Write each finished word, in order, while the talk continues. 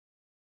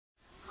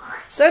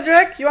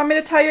Cedric, you want me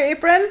to tie your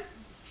apron?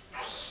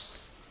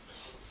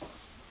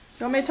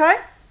 You want me to tie?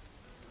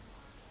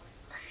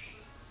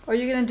 Or are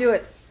you going to do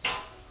it?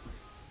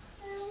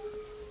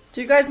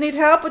 Do you guys need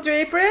help with your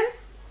apron?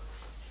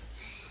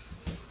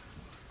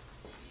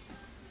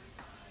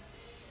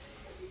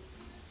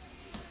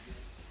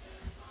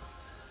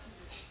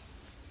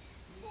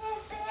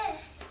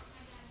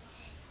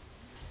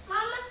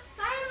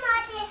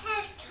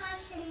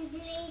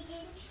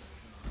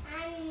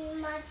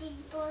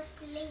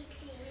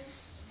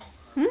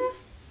 Hmm?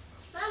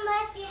 My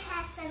monkey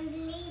has some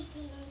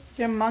bleedings.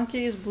 Your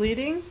monkey is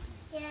bleeding?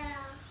 Yeah.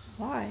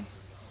 Why?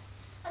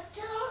 I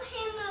threw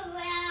him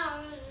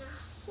around.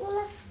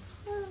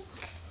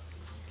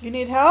 You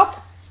need help?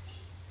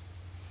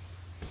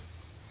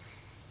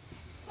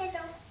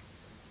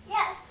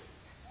 Yeah.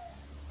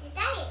 Did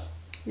I?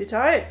 You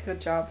tie it.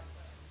 Good job.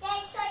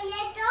 That's so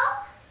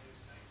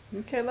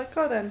little. Okay, let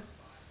go then.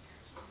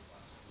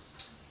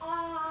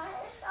 Oh,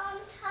 it's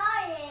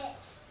untied.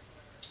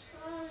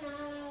 Oh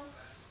no.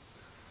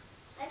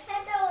 I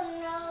said oh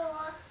no.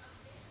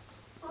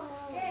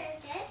 Oh, there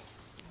it is.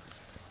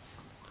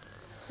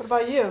 What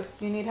about you?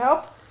 You need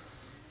help?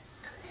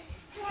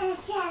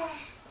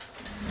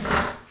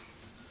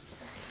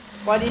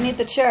 Why do you need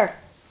the chair?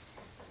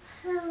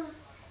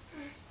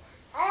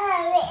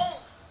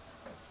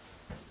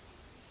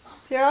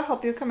 Here, I'll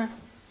help you. Come here.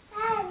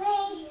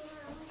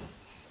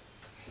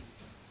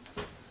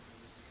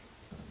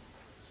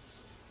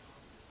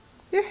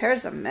 Your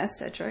hair's a mess,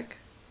 Cedric.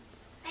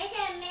 I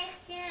can miss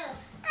too.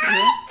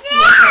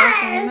 Your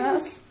hair's a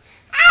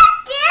mess. I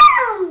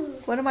do.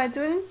 What am I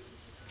doing?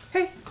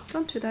 Hey,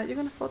 don't do that. You're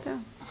going to fall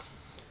down.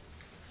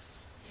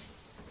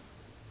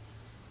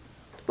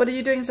 What are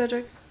you doing,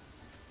 Cedric?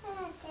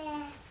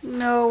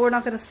 No, we're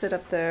not going to sit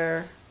up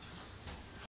there.